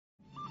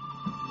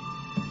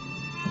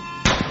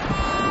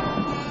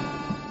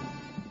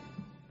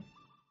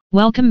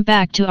Welcome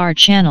back to our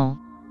channel,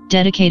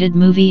 dedicated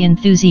movie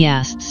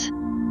enthusiasts.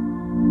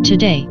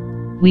 Today,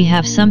 we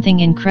have something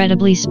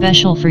incredibly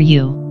special for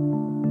you.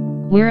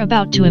 We're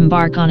about to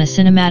embark on a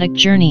cinematic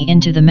journey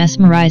into the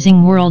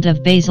mesmerizing world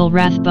of Basil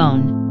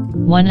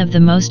Rathbone, one of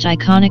the most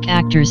iconic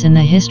actors in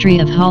the history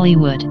of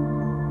Hollywood.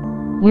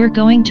 We're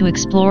going to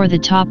explore the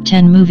top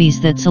 10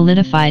 movies that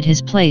solidified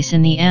his place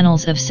in the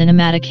annals of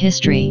cinematic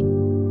history.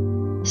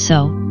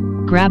 So,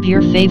 grab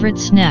your favorite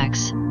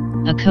snacks,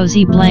 a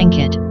cozy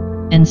blanket,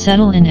 and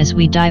settle in as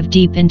we dive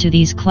deep into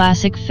these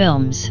classic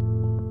films.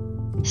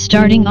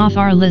 Starting off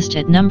our list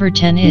at number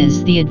 10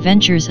 is The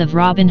Adventures of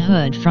Robin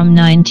Hood from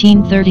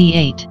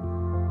 1938.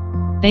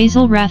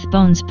 Basil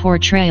Rathbone's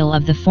portrayal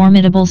of the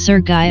formidable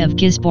Sir Guy of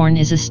Gisborne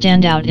is a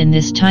standout in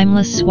this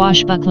timeless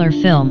swashbuckler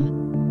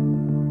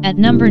film. At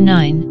number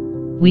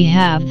 9, we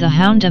have The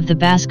Hound of the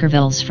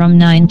Baskervilles from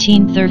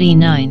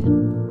 1939.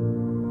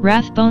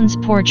 Rathbone's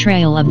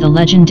portrayal of the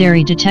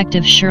legendary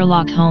detective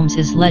Sherlock Holmes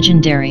is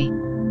legendary.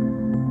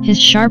 His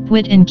sharp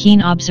wit and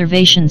keen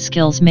observation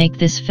skills make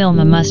this film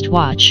a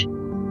must-watch.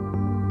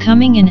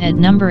 Coming in at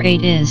number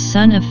 8 is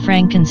Son of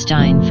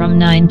Frankenstein from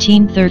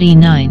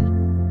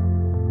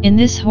 1939. In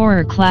this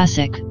horror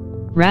classic,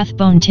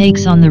 Rathbone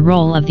takes on the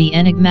role of the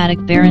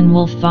enigmatic Baron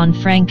Wolf von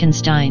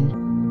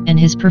Frankenstein, and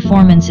his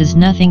performance is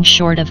nothing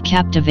short of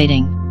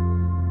captivating.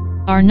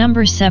 Our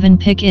number 7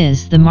 pick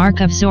is The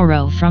Mark of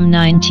Zorro from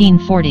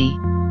 1940.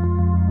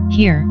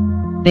 Here,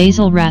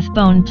 Basil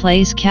Rathbone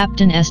plays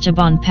Captain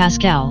Esteban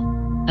Pascal,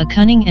 a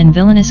cunning and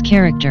villainous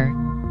character,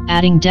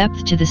 adding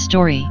depth to the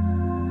story.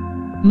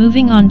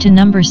 Moving on to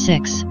number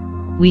 6,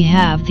 we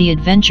have The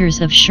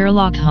Adventures of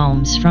Sherlock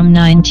Holmes from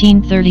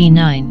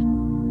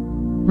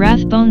 1939.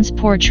 Rathbone's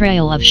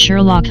portrayal of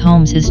Sherlock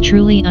Holmes is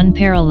truly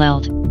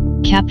unparalleled,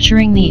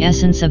 capturing the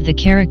essence of the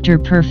character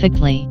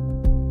perfectly.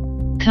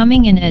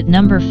 Coming in at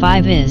number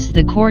 5 is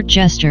The Court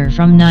Jester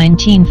from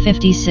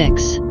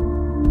 1956.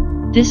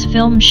 This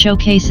film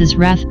showcases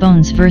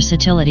Rathbone's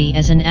versatility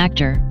as an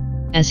actor,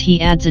 as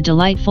he adds a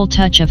delightful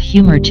touch of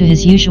humor to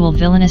his usual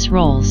villainous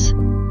roles.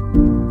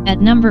 At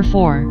number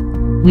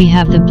 4, we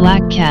have The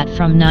Black Cat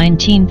from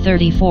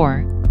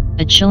 1934,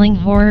 a chilling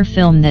horror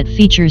film that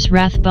features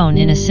Rathbone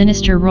in a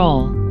sinister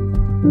role.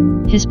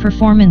 His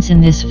performance in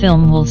this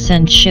film will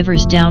send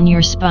shivers down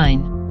your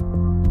spine.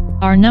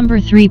 Our number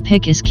 3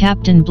 pick is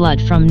Captain Blood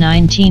from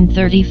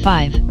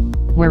 1935,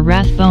 where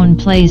Rathbone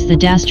plays the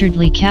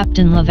dastardly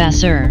Captain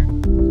Levasseur.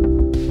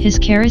 His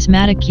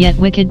charismatic yet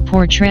wicked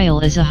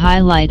portrayal is a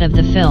highlight of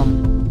the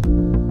film.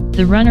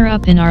 The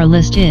runner-up in our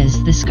list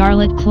is The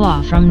Scarlet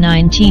Claw from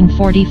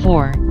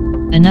 1944,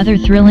 another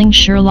thrilling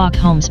Sherlock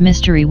Holmes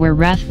mystery where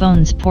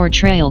Rathbone's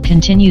portrayal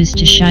continues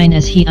to shine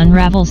as he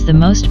unravels the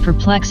most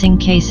perplexing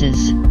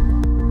cases.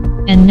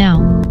 And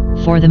now,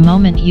 for the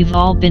moment you've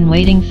all been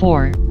waiting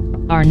for,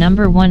 our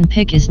number 1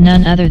 pick is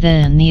none other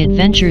than The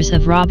Adventures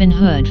of Robin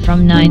Hood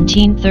from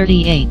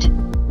 1938.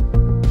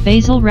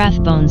 Basil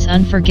Rathbone's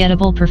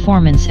unforgettable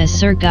performance as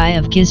Sir Guy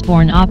of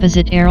Gisborne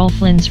opposite Errol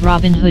Flynn's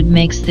Robin Hood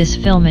makes this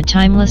film a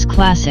timeless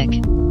classic.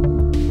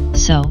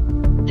 So,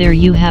 there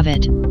you have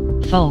it,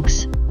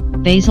 folks,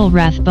 Basil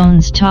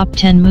Rathbone's top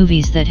 10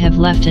 movies that have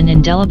left an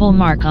indelible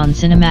mark on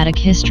cinematic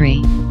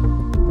history.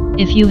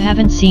 If you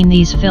haven't seen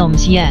these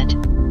films yet,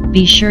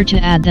 be sure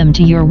to add them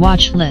to your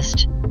watch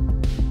list.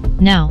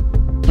 Now,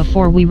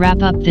 before we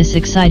wrap up this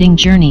exciting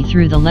journey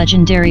through the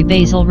legendary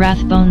Basil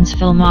Rathbone's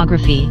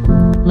filmography,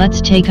 let's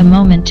take a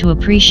moment to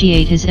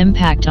appreciate his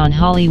impact on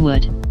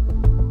Hollywood.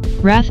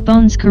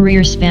 Rathbone's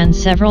career spanned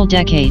several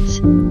decades,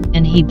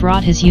 and he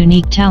brought his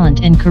unique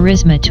talent and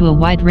charisma to a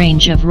wide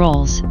range of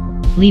roles,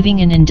 leaving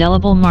an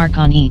indelible mark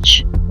on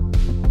each.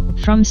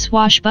 From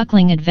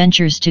swashbuckling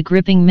adventures to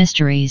gripping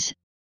mysteries,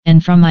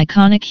 and from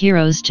iconic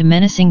heroes to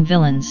menacing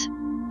villains,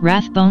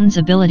 Rathbone's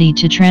ability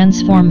to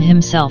transform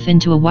himself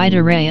into a wide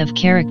array of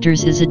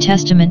characters is a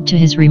testament to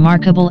his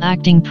remarkable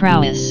acting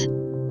prowess.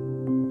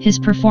 His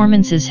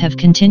performances have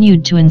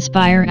continued to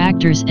inspire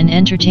actors and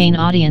entertain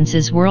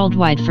audiences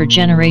worldwide for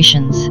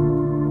generations.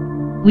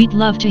 We'd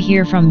love to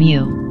hear from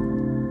you.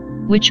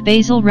 Which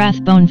Basil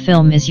Rathbone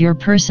film is your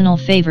personal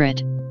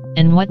favorite,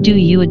 and what do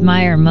you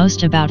admire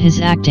most about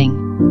his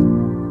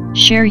acting?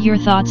 Share your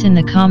thoughts in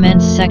the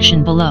comments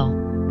section below.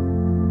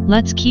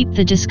 Let's keep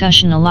the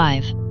discussion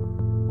alive.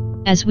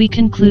 As we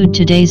conclude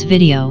today's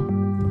video,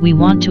 we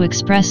want to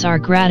express our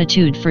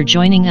gratitude for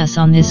joining us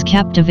on this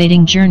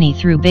captivating journey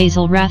through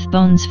Basil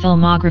Rathbone's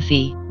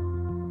filmography.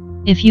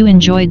 If you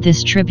enjoyed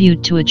this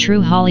tribute to a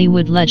true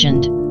Hollywood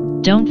legend,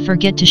 don't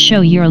forget to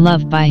show your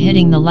love by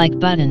hitting the like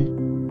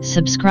button,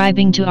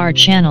 subscribing to our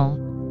channel,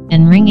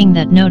 and ringing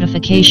that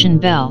notification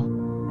bell.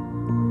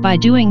 By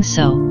doing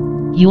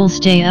so, you'll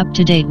stay up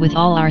to date with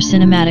all our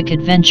cinematic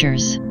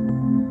adventures.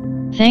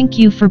 Thank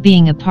you for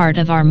being a part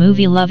of our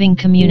movie-loving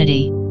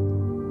community.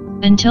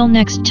 Until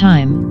next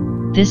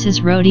time, this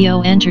is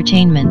Rodeo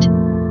Entertainment,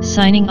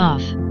 signing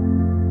off.